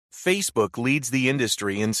Facebook leads the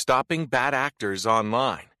industry in stopping bad actors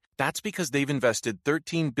online. That's because they've invested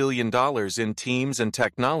 $13 billion in teams and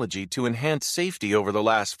technology to enhance safety over the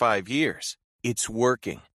last 5 years. It's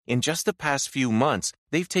working. In just the past few months,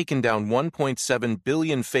 they've taken down 1.7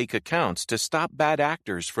 billion fake accounts to stop bad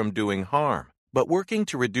actors from doing harm. But working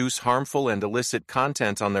to reduce harmful and illicit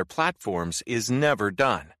content on their platforms is never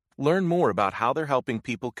done. Learn more about how they're helping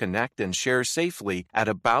people connect and share safely at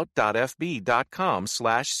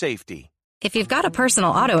about.fb.com/safety. If you've got a personal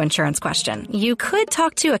auto insurance question, you could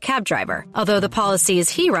talk to a cab driver, although the policies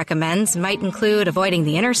he recommends might include avoiding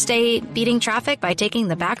the interstate, beating traffic by taking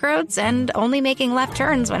the back roads, and only making left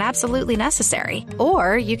turns when absolutely necessary.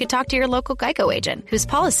 Or you could talk to your local Geico agent, whose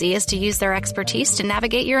policy is to use their expertise to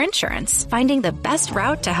navigate your insurance, finding the best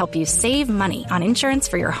route to help you save money on insurance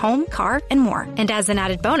for your home, car, and more. And as an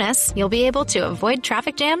added bonus, you'll be able to avoid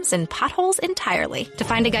traffic jams and potholes entirely. To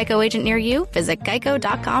find a Geico agent near you, visit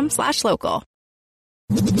geico.com/local.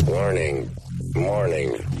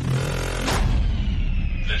 Warning.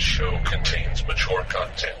 This show contains mature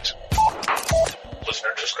content.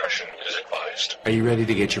 Listener discretion is advised. Are you ready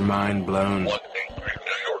to get your mind blown? One angry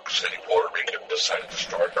New York City Puerto Rican decided to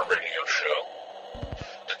start a radio show,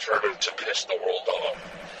 determined to piss the world off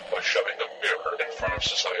by shoving a mirror in front of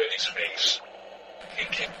society's face. He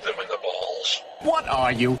kicked them in the balls. What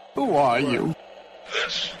are you? Who are you?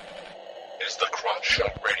 This is the Crotch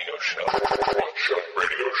Shot Radio Show. Crotch Shot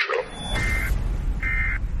Radio Show.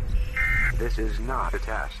 This is not a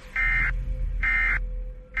test.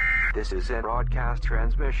 This is a broadcast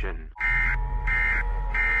transmission.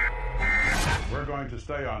 We're going to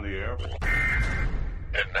stay on the air.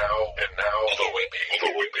 And now, the Whippy.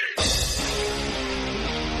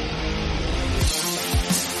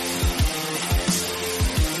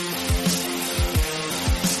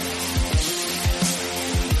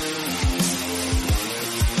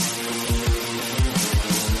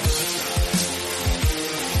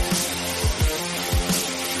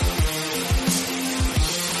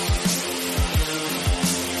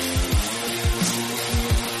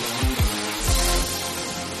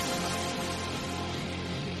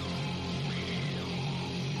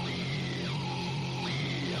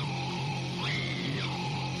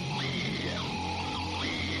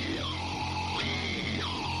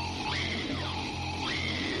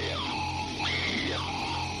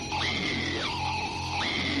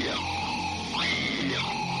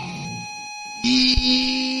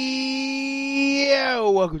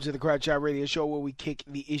 Welcome to the Crotch Shot Radio Show, where we kick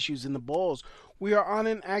the issues in the balls. We are on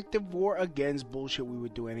an active war against bullshit. We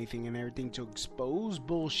would do anything and everything to expose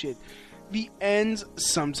bullshit. The ends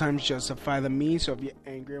sometimes justify the means, so if you're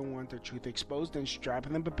angry and want the truth exposed, then strap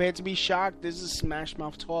in and prepare to be shocked. This is Smash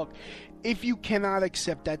Mouth Talk. If you cannot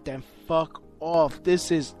accept that, then fuck off.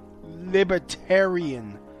 This is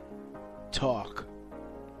Libertarian Talk.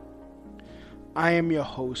 I am your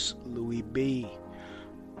host, Louis B.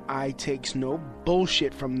 I takes no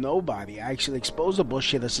bullshit from nobody. I actually expose the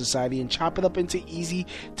bullshit of society and chop it up into easy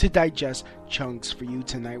to digest chunks. For you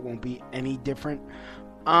tonight won't be any different.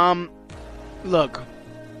 Look,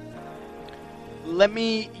 let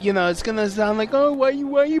me, it's gonna sound like, oh, why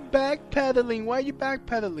you backpedaling? Why are you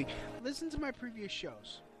backpedaling? Listen to my previous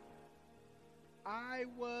shows. I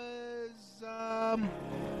was,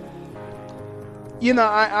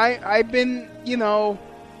 I've been,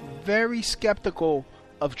 very skeptical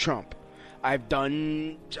of Trump. I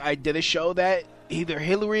did a show that either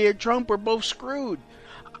Hillary or Trump were both screwed.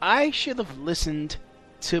 I should have listened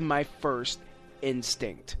to my first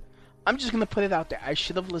instinct. I'm just going to put it out there. I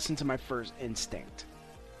should have listened to my first instinct.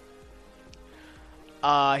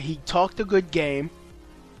 He talked a good game.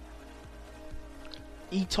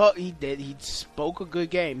 He spoke a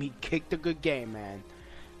good game. He kicked a good game, man.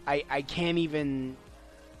 I can't even...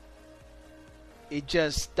 It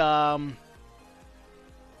just, I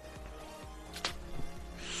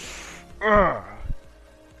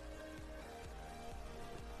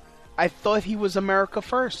thought he was America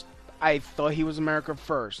first.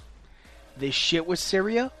 This shit with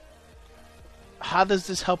Syria? How does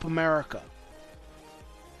this help America?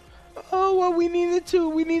 Oh, well, we needed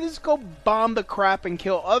to go bomb the crap and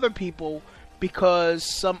kill other people because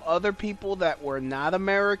some other people that were not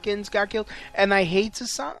Americans got killed. And I hate to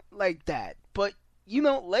sound like that, but,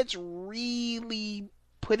 let's really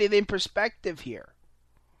put it in perspective here.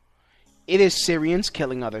 It is Syrians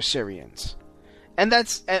killing other Syrians. And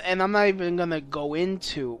I'm not even going to go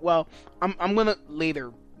into, I'm going to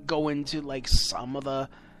later go into like some of the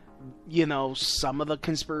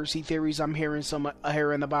conspiracy theories I'm hearing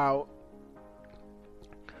about.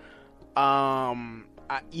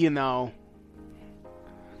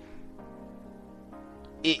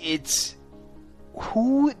 it's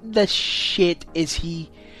who the shit is he?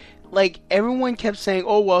 Like, everyone kept saying,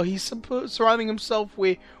 oh, well, he's surrounding himself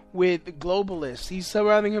with globalists. He's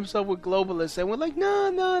surrounding himself with globalists. And we're like,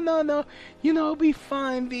 no. You know, it'll be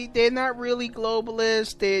fine. They're not really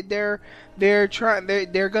globalists.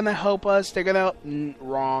 They're gonna help us. They're gonna...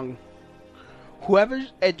 Wrong.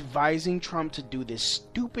 Whoever's advising Trump to do this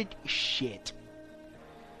stupid shit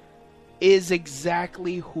is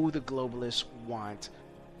exactly who the globalists want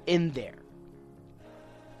in there.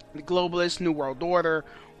 The globalists, New World Order,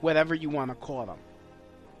 whatever you want to call them.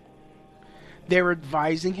 They're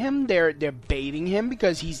advising him. They're baiting him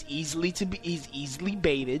because he's easily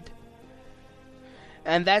baited.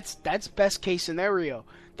 And that's best case scenario.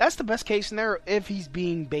 That's the best case scenario if he's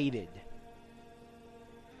being baited.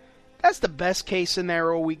 That's the best case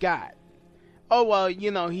scenario we got. Oh, well, you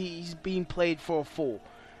know, he's being played for a fool.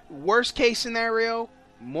 Worst case scenario,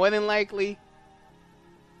 more than likely,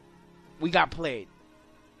 we got played.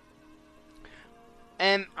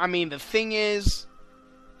 And, I mean, the thing is,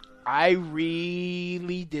 I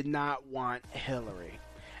really did not want Hillary.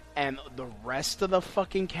 And the rest of the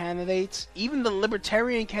fucking candidates, even the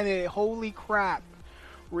Libertarian candidate, holy crap.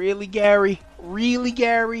 Really, Gary? Really,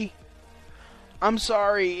 Gary? I'm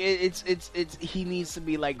sorry, it's he needs to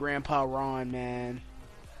be like Grandpa Ron, man.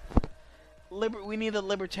 We need a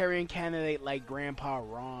Libertarian candidate like Grandpa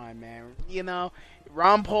Ron, man. You know,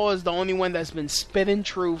 Ron Paul is the only one that's been spitting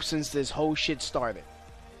truth since this whole shit started.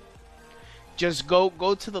 Just go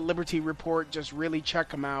to the Liberty Report. Just really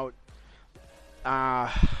check him out.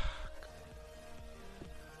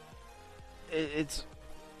 It's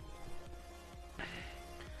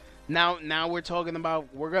now we're talking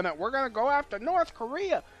about we're gonna go after North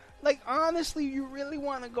Korea. Like, honestly, you really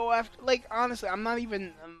want to go after... Like, honestly, I'm not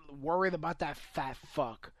even worried about that fat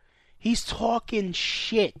fuck. He's talking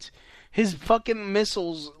shit. His fucking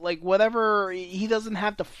missiles, like, whatever... He doesn't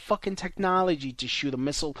have the fucking technology to shoot a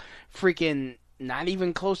missile freaking not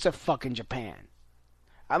even close to fucking Japan.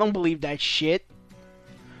 I don't believe that shit.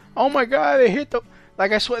 Oh my god, it hit the...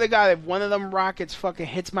 Like, I swear to God, if one of them rockets fucking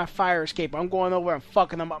hits my fire escape, I'm going over and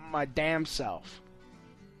fucking them up my damn self.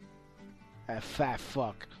 That fat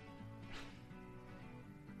fuck.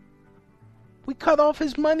 We cut off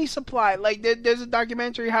his money supply. Like, there's a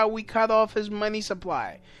documentary how we cut off his money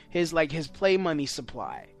supply. His play money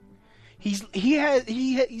supply. He's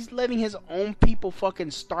letting his own people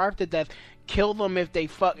fucking starve to death. Kill them if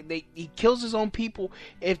he kills his own people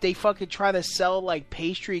if they fucking try to sell like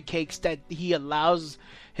pastry cakes that he allows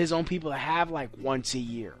his own people to have like once a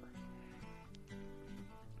year.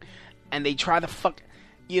 And they try to fuck,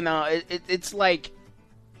 you know, it's like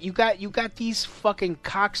you got these fucking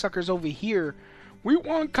cocksuckers over here. We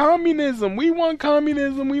want communism. We want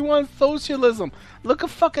communism. We want socialism. Look at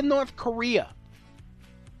fucking North Korea.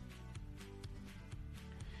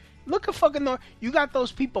 Look at fucking North. You got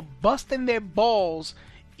those people busting their balls,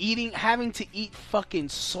 having to eat fucking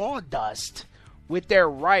sawdust with their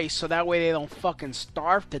rice so that way they don't fucking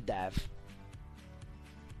starve to death.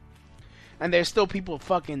 And there's still people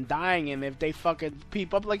fucking dying, and if they fucking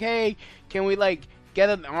peep up like, hey, can we like get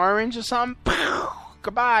an orange or something?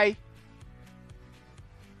 Goodbye.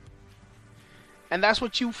 And that's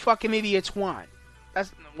what you fucking idiots want.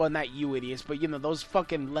 That's, well, not you idiots, but you know, those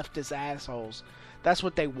fucking leftist assholes. That's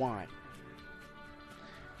what they want.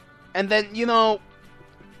 And then, you know,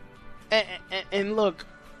 and look,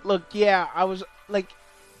 yeah, I was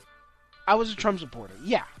a Trump supporter,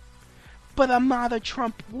 yeah. But I'm not a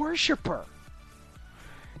Trump worshiper.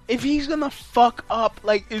 If he's gonna fuck up,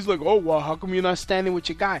 like, he's like, oh, well, how come you're not standing with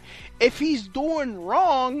your guy? If he's doing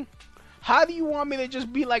wrong, how do you want me to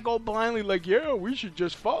just be like, oh, blindly, like, yeah, we should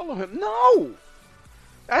just follow him? No!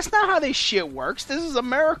 That's not how this shit works. This is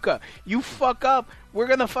America. You fuck up, we're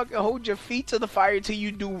gonna fucking hold your feet to the fire till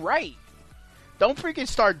you do right. Don't freaking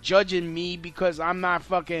start judging me because I'm not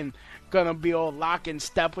fucking gonna be all lock and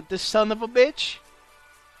step with this son of a bitch.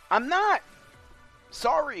 I'm not.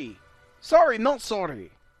 Sorry. Sorry, not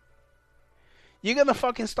sorry. You're gonna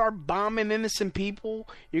fucking start bombing innocent people.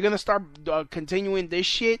 You're gonna start continuing this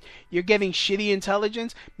shit. You're getting shitty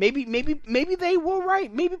intelligence. Maybe they were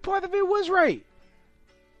right. Maybe part of it was right.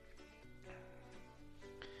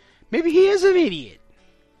 Maybe he is an idiot.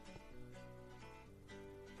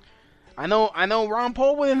 I know Ron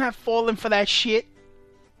Paul wouldn't have fallen for that shit.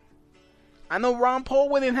 I know Ron Paul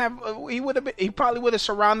wouldn't have. He probably would have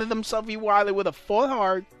surrounded himself. He probably would have fought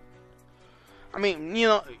hard. I mean, you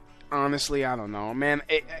know, honestly, I don't know, man.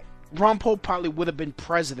 Ron Paul probably would have been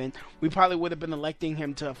president. We probably would have been electing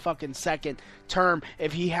him to a fucking second term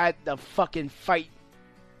if he had the fucking fight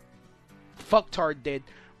fucktard did.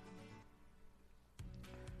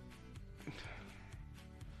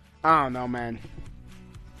 I don't know, man.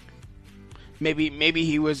 Maybe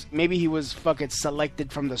he was fucking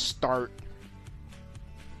selected from the start.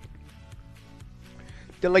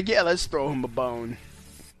 They're like, yeah, let's throw him a bone.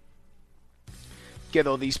 Get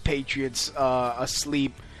all these patriots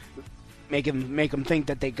asleep. Make them think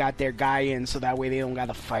that they got their guy in, so that way they don't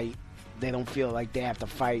gotta fight. They don't feel like they have to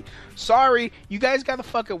fight. Sorry, you guys gotta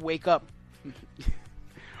fucking wake up.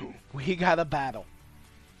 We gotta battle.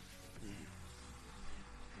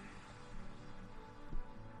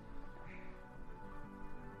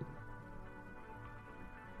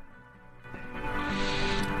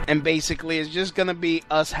 And basically, it's just going to be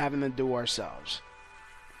us having to do ourselves.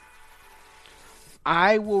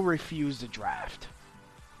 I will refuse the draft.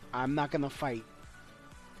 I'm not going to fight.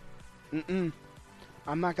 I'm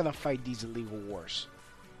not going to fight these illegal wars.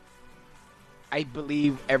 I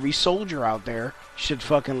believe every soldier out there should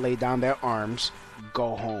fucking lay down their arms,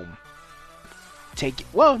 go home. Take it.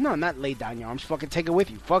 Well, no, not lay down your arms. Fucking take it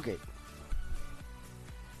with you. Fuck it.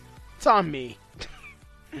 It's on me.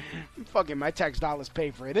 Fucking my tax dollars pay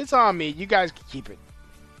for it. It's on me. You guys can keep it.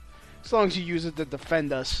 As long as you use it to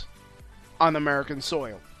defend us on American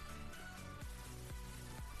soil.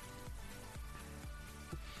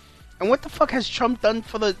 And what the fuck has Trump done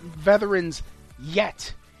for the veterans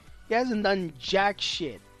yet? He hasn't done jack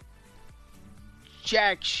shit.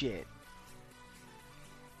 Jack shit.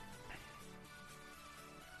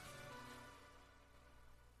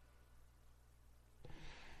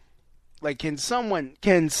 Like, can someone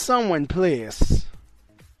please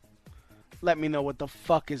let me know what the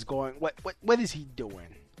fuck is going? What is he doing?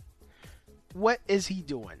 What is he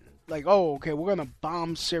doing? Like, oh, okay, we're gonna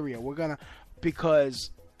bomb Syria.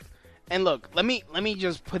 Because, and look, let me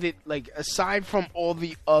just put it like, aside from all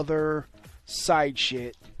the other side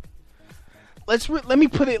shit, let me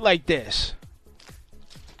put it like this.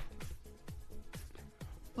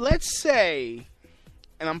 Let's say,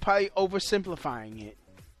 and I'm probably oversimplifying it.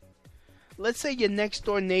 Let's say your next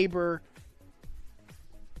door neighbor,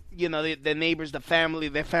 you know, the neighbors, their family,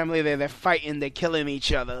 they're fighting, they're killing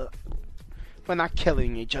each other. Well, not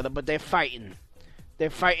killing each other, but they're fighting. They're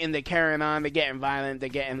fighting, they're carrying on, they're getting violent, they're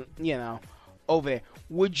getting, you know, over there.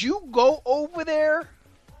 Would you go over there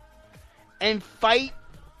and fight,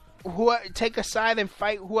 take a side and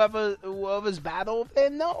fight whoever's battle over there?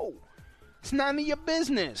 No. It's none of your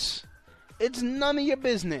business. It's none of your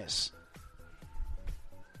business.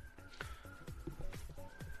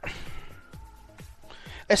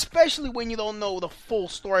 Especially when you don't know the full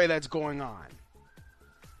story that's going on.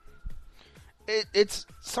 It's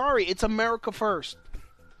America first.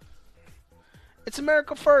 It's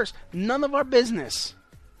America first. None of our business.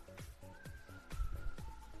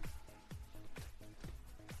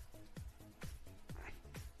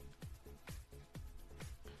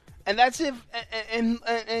 And that's if,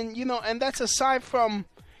 and you know, and that's aside from,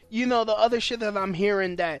 you know, the other shit that I'm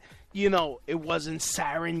hearing that, you know, it wasn't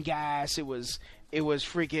sarin gas, it was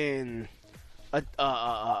freaking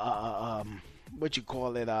what you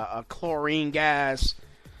call it, a chlorine gas.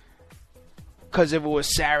 Because if it was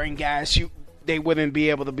sarin gas, they wouldn't be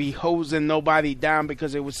able to be hosing nobody down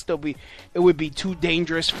because it would be too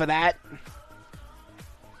dangerous for that.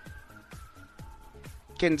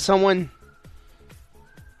 Can someone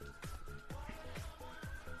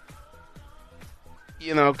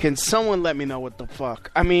let me know what the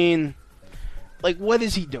fuck? I mean, like, what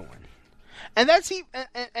is he doing? And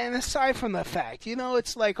and aside from the fact, you know,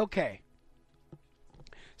 it's like, okay,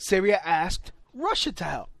 Syria asked Russia to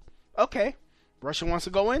help. Okay, Russia wants to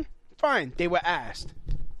go in? Fine, they were asked.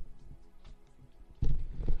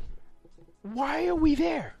 Why are we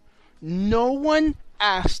there? No one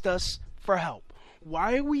asked us for help.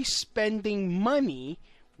 Why are we spending money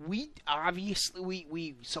we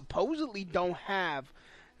supposedly don't have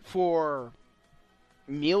for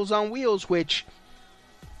Meals on Wheels, which,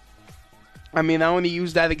 I mean, I only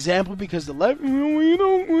use that example because we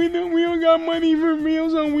don't got money for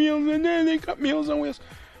Meals on Wheels, and then they cut Meals on Wheels.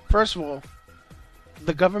 First of all,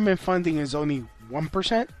 the government funding is only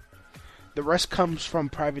 1%. The rest comes from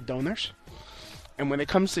private donors. And when it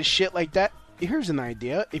comes to shit like that, here's an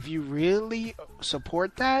idea. If you really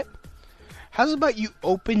support that, how's about you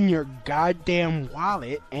open your goddamn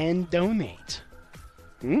wallet and donate?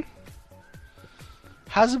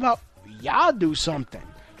 How's about y'all do something?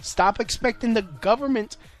 Stop expecting the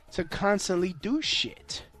government to constantly do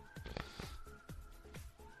shit.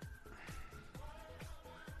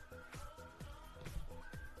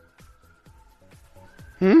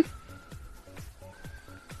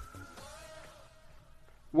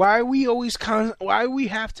 Why we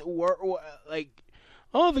have to work like,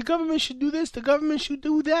 oh, the government should do this, the government should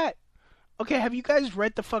do that. Okay, have you guys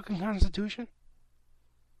read the fucking Constitution?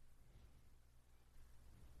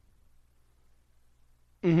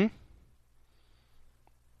 Mm-hmm.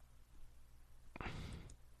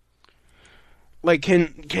 Like,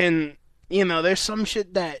 can there's some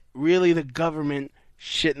shit that really the government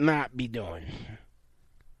should not be doing.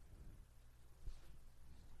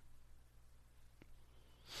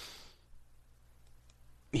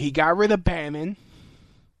 He got rid of Bannon.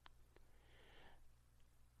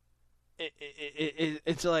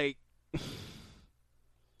 It's like,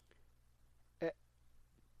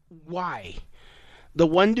 why? The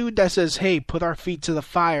one dude that says, hey, put our feet to the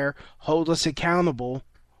fire, hold us accountable,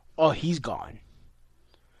 oh, he's gone.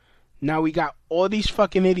 Now we got all these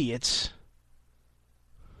fucking idiots.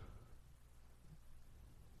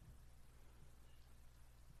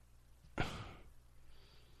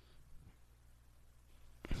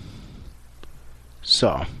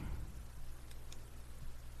 So,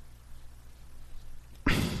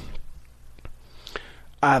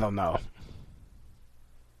 I don't know.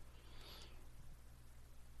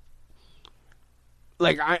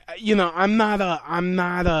 Like, I'm not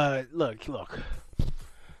a, look.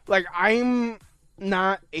 Like, I'm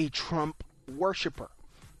not a Trump worshiper.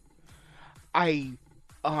 My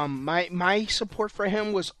support for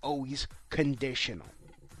him was always conditional.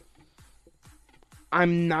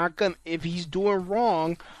 I'm not gonna, if he's doing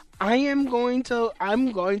wrong, I'm going to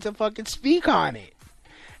fucking speak on it.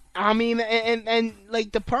 I mean, and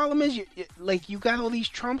like, the problem is, you got all these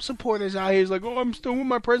Trump supporters out here, like, oh, I'm still with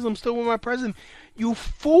my president, You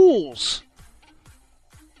fools.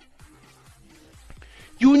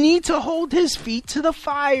 You need to hold his feet to the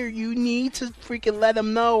fire. You need to freaking let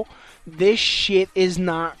him know this shit is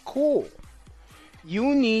not cool.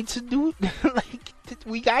 You need to do, like,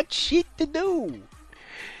 we got shit to do.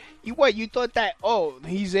 You thought that, oh,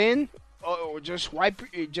 he's in? Oh, just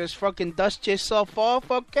fucking dust yourself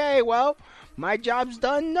off? Okay, well, my job's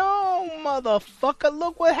done? No, motherfucker,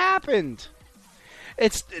 look what happened.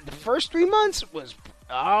 It's, the first 3 months was,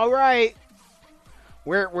 alright.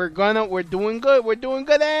 We're doing good,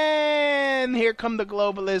 and here come the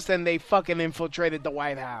globalists, and they fucking infiltrated the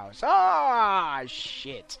White House. Ah,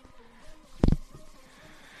 shit.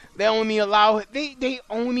 They only allowed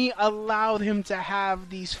him to have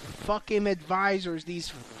these fucking advisors, these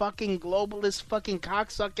fucking globalist fucking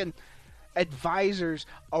cocksucking advisors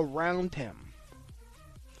around him.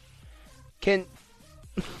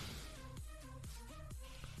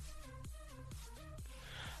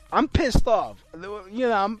 I'm pissed off.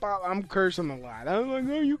 I'm cursing a lot. I'm like,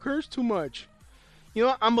 oh, you curse too much.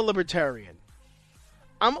 I'm a libertarian.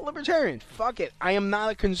 Fuck it. I am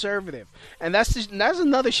not a conservative. And that's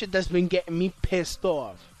another shit that's been getting me pissed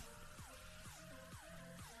off.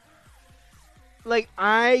 Like,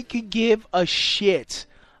 I could give a shit.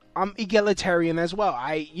 I'm egalitarian as well.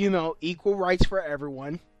 Equal rights for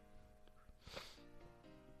everyone.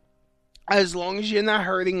 As long as you're not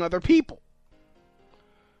hurting other people.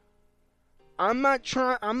 I'm not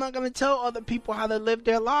going to tell other people how to live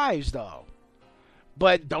their lives, though.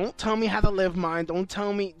 But don't tell me how to live mine. Don't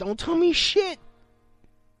tell me shit.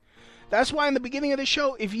 That's why in the beginning of the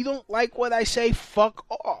show, if you don't like what I say, fuck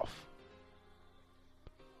off.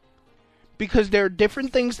 Because there are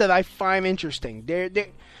different things that I find interesting.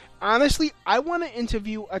 Honestly, I want to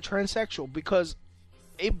interview a transsexual because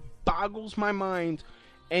it boggles my mind.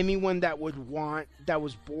 Anyone that was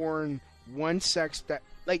born one sex,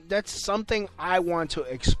 that's something I want to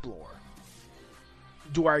explore.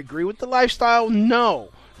 Do I agree with the lifestyle? No.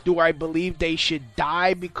 Do I believe they should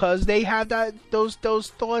die because they have those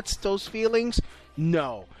thoughts, those feelings?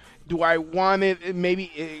 No. Do I want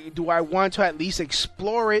it? Do I want to at least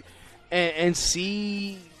explore it and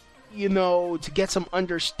see, to get some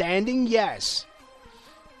understanding? Yes.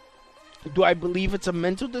 Do I believe it's a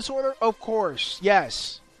mental disorder? Of course.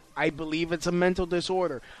 Yes. I believe it's a mental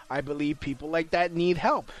disorder. I believe people like that need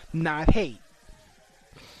help, not hate.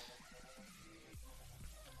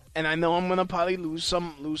 And I know I'm gonna probably lose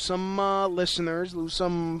some listeners, lose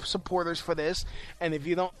some supporters for this. And if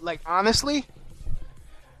you don't, honestly,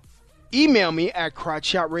 email me at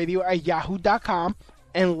crotchshotradio@yahoo.com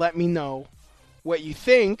and let me know what you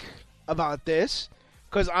think about this,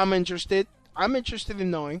 because I'm interested. I'm interested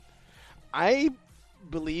in knowing. I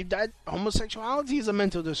believe that homosexuality is a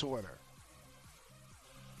mental disorder.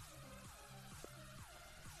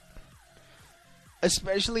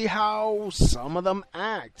 Especially how some of them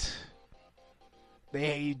act.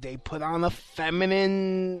 They put on a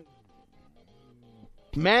feminine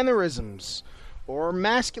mannerisms or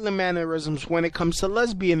masculine mannerisms when it comes to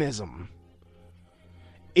lesbianism.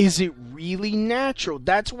 Is it really natural?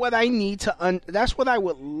 That's what I need to. That's what I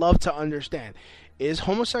would love to understand. Is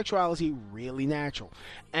homosexuality really natural?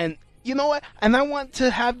 And you know what? And I want to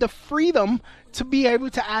have the freedom to be able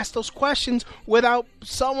to ask those questions without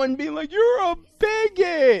someone being like, "You're a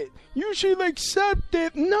bigot. You should accept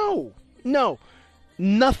it." No,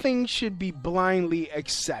 nothing should be blindly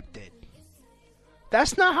accepted.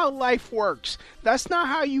 That's not how life works. That's not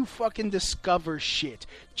how you fucking discover shit,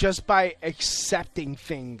 just by accepting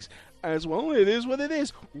things as, well, it is what it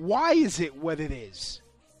is. Why is it what it is?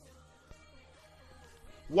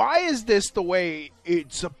 Why is this the way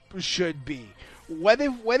it should be? What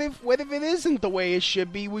if it isn't the way it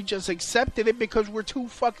should be? We just accepted it because we're too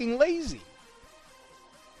fucking lazy.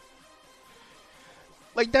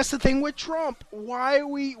 Like, that's the thing with Trump. Why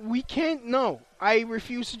we can't know. I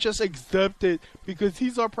refuse to just accept it because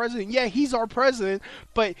he's our president. Yeah, he's our president,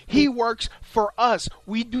 but he works for us.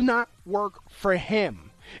 We do not work for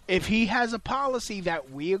him. If he has a policy that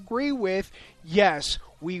we agree with, yes,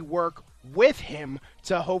 we work with him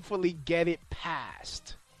to hopefully get it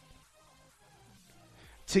passed,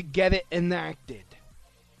 to get it enacted.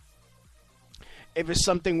 If it's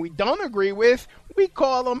something we don't agree with, we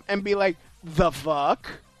call him and be like, "The fuck?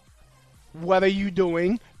 What are you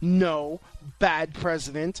doing? No. Bad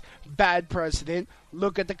president. Bad president.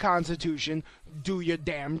 Look at the Constitution. Do your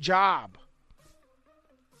damn job."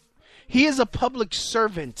 He is a public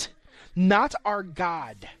servant, not our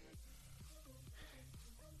God.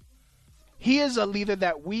 He is a leader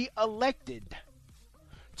that we elected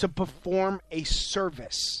to perform a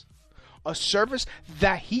service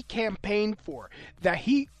that he campaigned for, that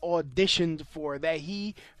he auditioned for, that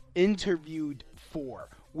he interviewed for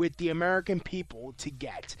with the American people to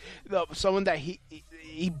get. Someone that he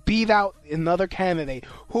beat out another candidate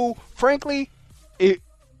who, frankly,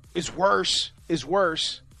 is worse.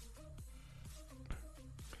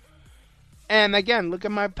 And again, look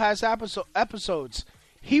at my past episodes.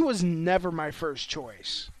 He was never my first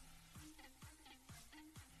choice.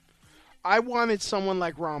 I wanted someone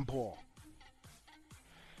like Ron Paul.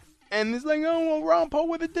 And it's like, "Oh, well, Ron Paul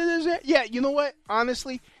would have did this." Yeah, you know what?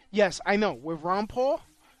 Honestly, yes, I know. With Ron Paul,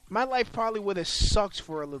 my life probably would have sucked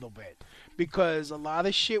for a little bit because a lot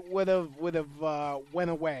of shit would have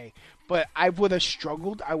went away. But I would have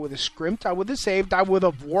struggled. I would have scrimped. I would have saved. I would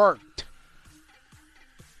have worked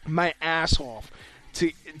my ass off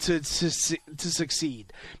to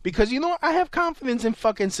succeed. Because you know what? I have confidence in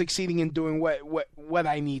fucking succeeding and doing what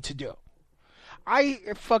I need to do. I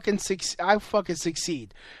fucking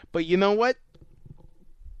succeed. But you know what?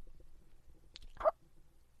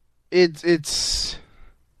 It's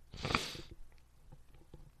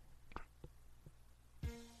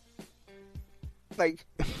like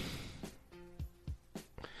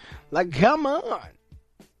come on.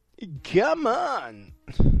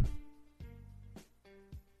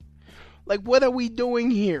 Like, what are we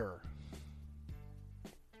doing here?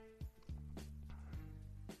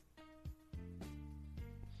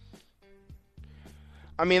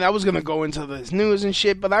 I mean, I was going to go into this news and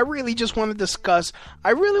shit, but I really just want to discuss.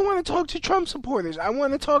 I really want to talk to Trump supporters. I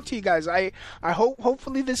want to talk to you guys. I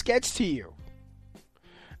hopefully this gets to you.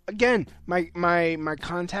 Again, my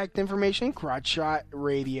contact information,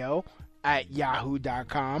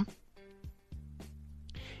 crotchshotradio@yahoo.com.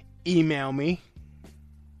 Email me.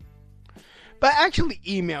 But actually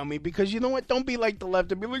email me, because you know what? Don't be like the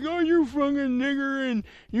left and be like, "Oh, you fucking nigger and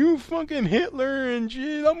you fucking Hitler and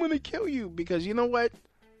shit. I'm going to kill you." Because you know what?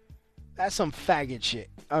 That's some faggot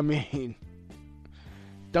shit. I mean,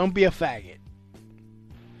 don't be a faggot.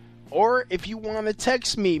 Or if you want to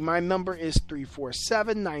text me, my number is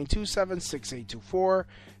 347-927-6824.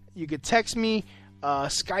 You can text me,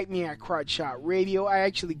 Skype me at Crotchshot Radio. I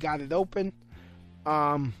actually got it open.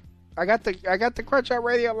 I got the Crotchshot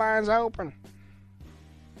Radio lines open.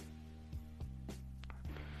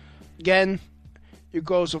 Again, you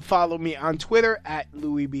can also follow me on Twitter at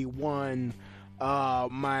LouisB1.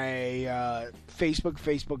 My Facebook,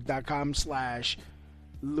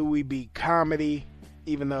 facebook.com/LouisB Comedy.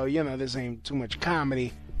 Even though, you know, this ain't too much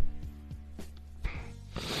comedy.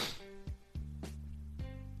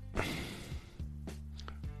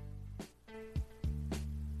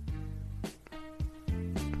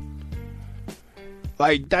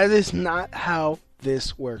 Like, that is not how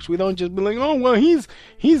this works. We don't just be like, "Oh, well, he's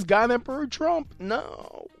God Emperor Trump."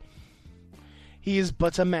 No. He is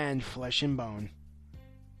but a man, flesh and bone.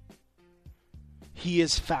 He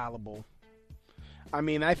is fallible. I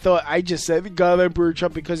mean, I just said God Emperor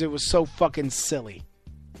Trump because it was so fucking silly.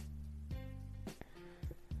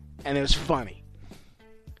 And it was funny.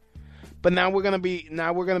 But now we're gonna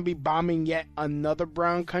be bombing yet another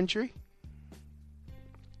brown country.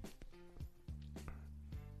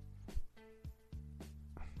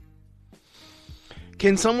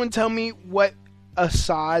 Can someone tell me what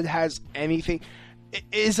Assad has anything?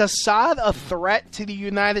 Is Assad a threat to the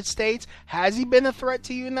United States? Has he been a threat to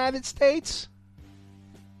the United States?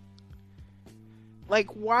 Like,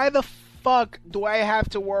 why the fuck do I have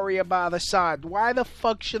to worry about Assad? Why the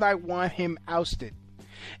fuck should I want him ousted?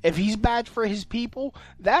 If he's bad for his people,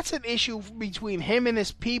 that's an issue between him and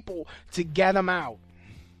his people to get him out.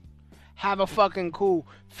 Have a fucking coup,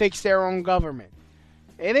 fix their own government.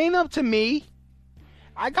 It ain't up to me.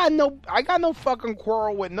 I got no fucking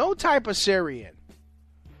quarrel with no type of Syrian.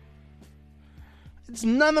 It's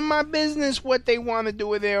none of my business what they want to do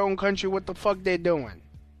with their own country, what the fuck they're doing.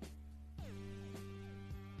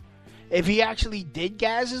 If he actually did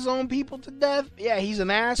gas his own people to death, yeah, he's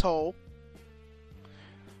an asshole.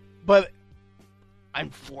 But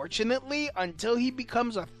unfortunately, until he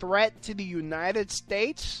becomes a threat to the United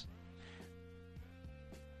States,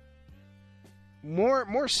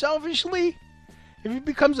 more selfishly, if he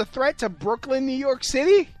becomes a threat to Brooklyn, New York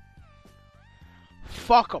City,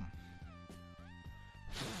 fuck him.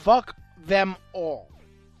 Fuck them all.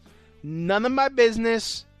 None of my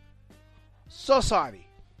business. So sorry.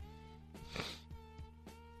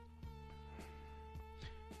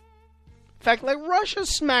 In fact, let Russia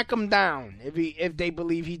smack him down if they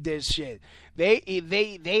believe he did shit.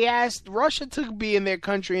 They asked Russia to be in their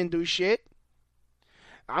country and do shit.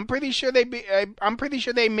 I'm pretty sure they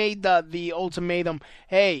made the ultimatum.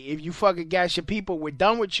 Hey, if you fucking gas your people, we're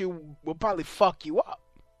done with you. We'll probably fuck you up.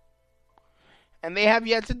 And they have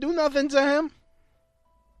yet to do nothing to him.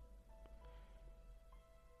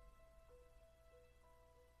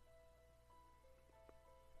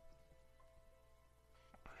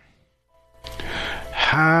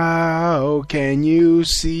 How can you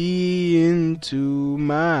see into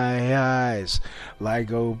my eyes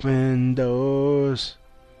like open doors?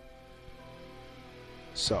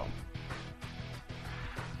 So,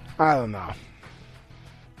 I don't know.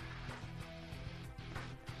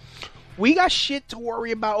 We got shit to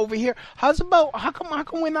worry about over here. How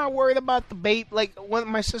come we're not worried about the babe? Like, when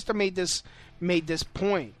my sister made this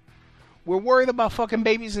point. We're worried about fucking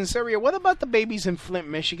babies in Syria. What about the babies in Flint,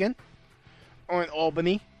 Michigan? Or in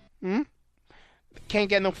Albany? Can't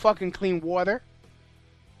get no fucking clean water?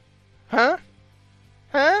 Huh?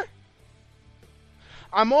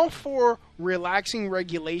 I'm all for relaxing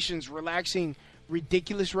ridiculous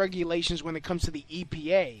regulations when it comes to the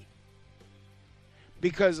EPA.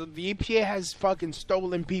 Because the EPA has fucking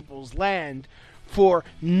stolen people's land for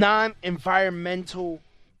non-environmental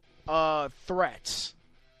threats.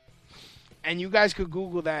 And you guys could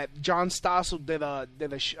Google that. John Stossel did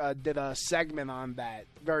a segment on that.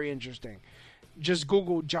 Very interesting. Just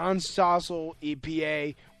Google John Stossel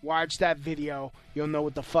EPA. Watch that video. You'll know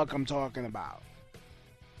what the fuck I'm talking about.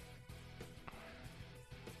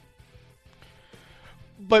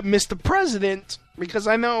 But Mr. President, because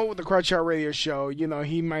I know the Crotch Shot Radio Show, you know,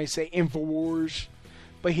 he might say InfoWars,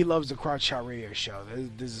 but he loves the Crotch Shot Radio Show.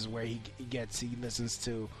 This is where he listens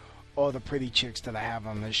to all the pretty chicks that I have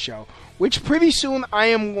on this show. Which pretty soon I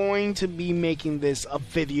am going to be making this a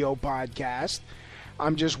video podcast.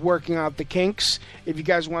 I'm just working out the kinks. If you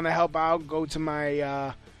guys want to help out, go to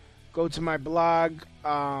my blog,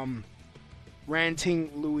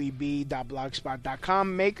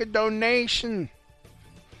 rantinglouisb.blogspot.com. Make a donation.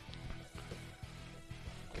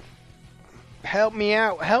 Help me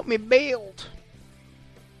out. Help me build.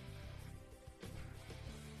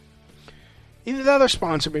 Either that or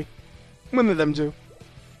sponsor me. One of them two.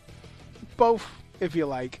 Both, if you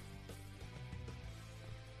like.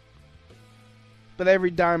 But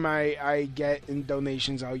every dime I get in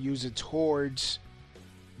donations, I'll use it towards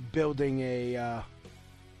building an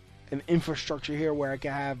infrastructure here where I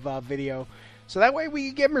can have video. So that way we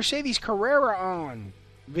can get Mercedes Carrera on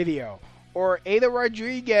video. Or Ada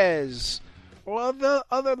Rodriguez. Or the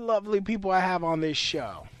other lovely people I have on this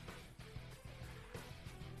show.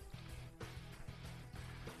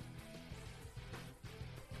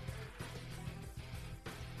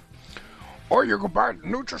 Or you can buy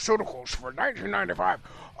nutraceuticals for $19.95.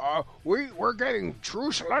 We're getting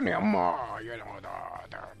true selenium.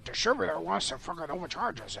 The distributor wants to fucking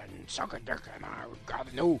overcharge us and suck a dick, and I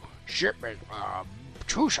got a new shipment.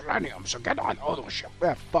 True selenium. So get on all those shit.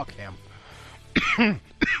 Yeah, fuck him.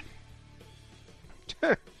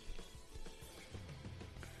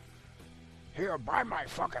 Here, buy my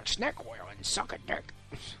fucking snake oil and suck a dick.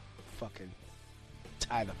 Fucking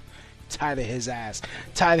tired of his ass.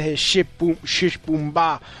 Tired of his shish boom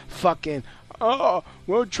ba. Fucking, well,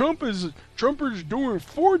 Trump is doing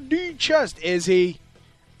 4D chest. Is he?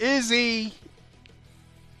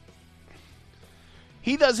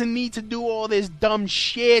 He doesn't need to do all this dumb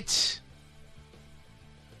shit.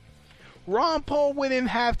 Ron Paul wouldn't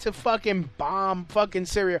have to fucking bomb fucking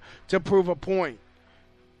Syria to prove a point.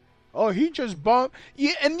 Oh, he just bombed.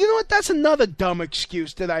 Yeah, and you know what? That's another dumb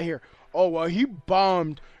excuse that I hear. Oh, well, he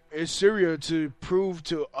bombed Syria to prove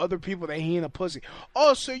to other people that he ain't a pussy.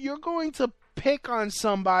 Oh, so you're going to pick on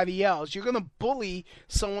somebody else. You're going to bully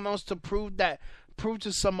someone else to prove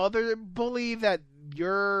to some other bully that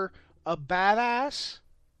you're a badass?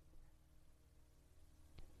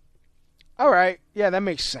 All right. Yeah, that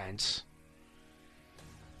makes sense.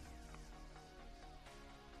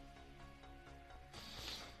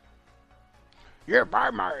 Yeah, buy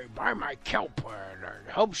my kelp.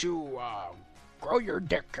 It helps you grow your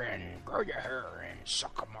dick and grow your hair and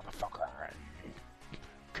suck a motherfucker and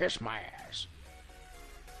kiss my ass.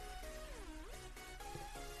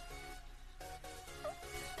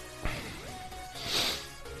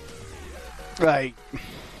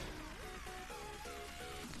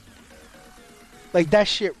 Like that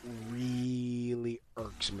shit really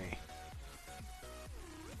irks me.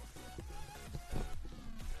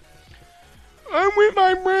 I'm with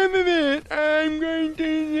my president. I'm going to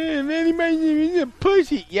if anybody a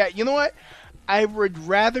pussy. Yeah, you know what? I would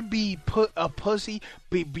rather be a pussy,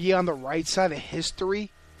 be on the right side of history,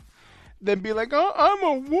 than be like, oh, I'm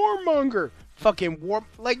a warmonger. Fucking war.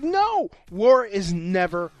 Like, no. War is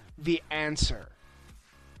never the answer.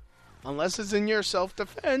 Unless it's in your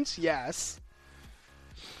self-defense, yes.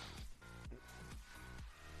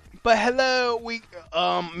 But hello, we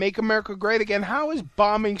make America great again. How is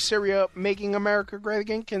bombing Syria making America great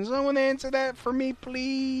again? Can someone answer that for me,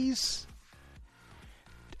 please?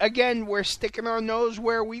 Again, we're sticking our nose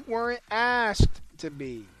where we weren't asked to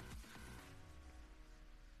be.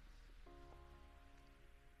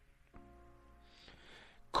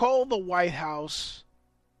 Call the White House,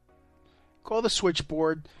 call the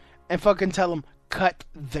switchboard, and fucking tell them, cut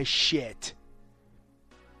the shit.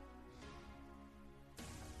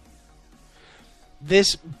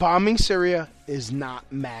 This bombing Syria is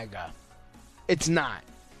not MAGA. It's not.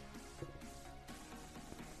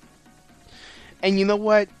 And you know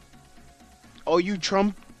what? All you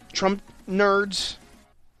Trump nerds,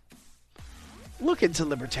 look into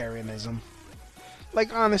libertarianism.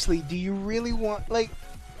 Like, honestly, do you really want, like,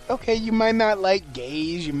 okay, you might not like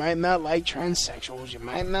gays, you might not like transsexuals, you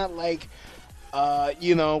might not like,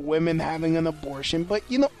 women having an abortion, but,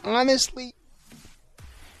 honestly,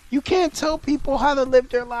 you can't tell people how to live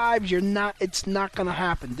their lives. It's not going to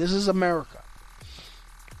happen. This is America.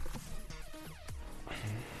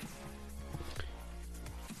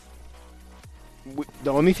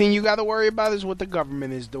 The only thing you got to worry about is what the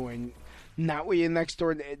government is doing. Not what your next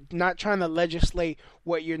door, not trying to legislate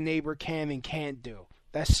what your neighbor can and can't do.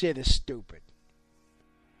 That shit is stupid.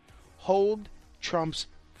 Hold Trump's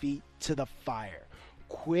feet to the fire.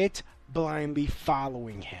 Quit blindly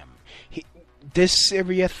following him. This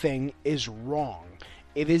Syria thing is wrong.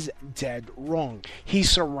 It is dead wrong.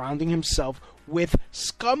 He's surrounding himself with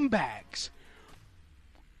scumbags.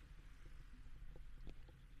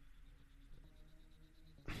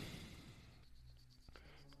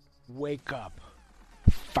 Wake up.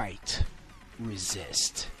 Fight.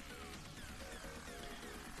 Resist.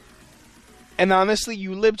 And honestly,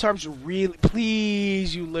 you libtards really,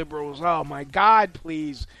 please, you liberals, oh my God,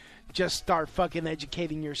 please, just start fucking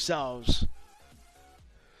educating yourselves.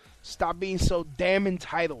 Stop being so damn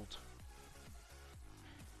entitled.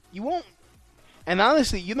 You won't. And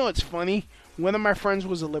honestly, it's funny? One of my friends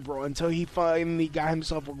was a liberal until he finally got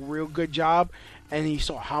himself a real good job, and he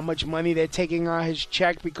saw how much money they're taking on his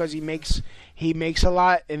check because he makes a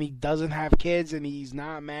lot, and he doesn't have kids, and he's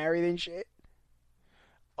not married and shit.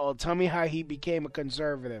 Oh, tell me how he became a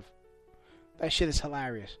conservative. That shit is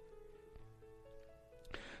hilarious.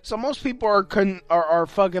 So most people are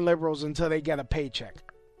fucking liberals until they get a paycheck.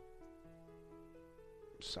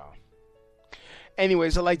 So,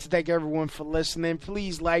 anyways, I'd like to thank everyone for listening.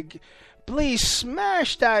 Please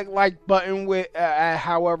smash that like button with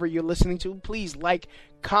however you're listening to. Please like,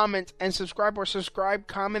 comment, and subscribe, or subscribe,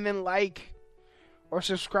 comment, and like, or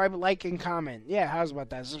subscribe, like, and comment. Yeah, how's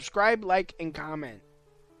about that? Subscribe, like, and comment.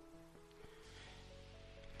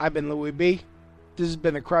 I've been Louis B. This has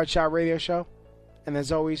been the Crowd Shot Radio Show, and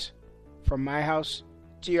as always, from my house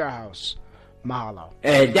to your house. Mahalo.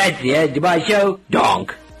 That's the end of my show.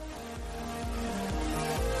 Donk.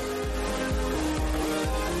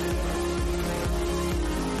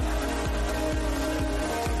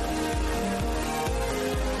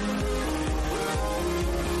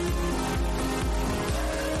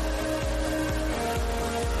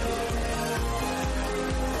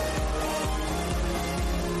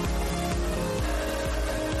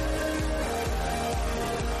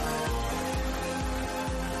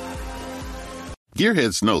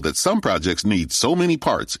 Gearheads know that some projects need so many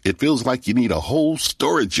parts, it feels like you need a whole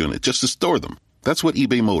storage unit just to store them. That's what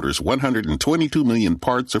eBay Motors' 122 million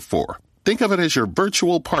parts are for. Think of it as your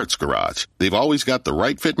virtual parts garage. They've always got the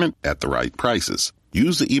right fitment at the right prices.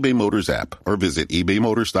 Use the eBay Motors app or visit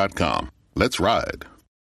ebaymotors.com. Let's ride.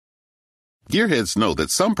 Gearheads know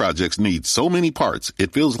that some projects need so many parts,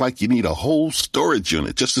 it feels like you need a whole storage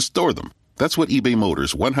unit just to store them. That's what eBay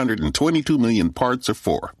Motors' 122 million parts are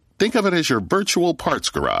for. Think of it as your virtual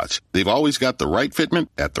parts garage. They've always got the right fitment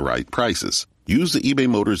at the right prices. Use the eBay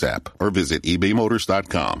Motors app or visit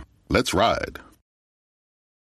ebaymotors.com. Let's ride.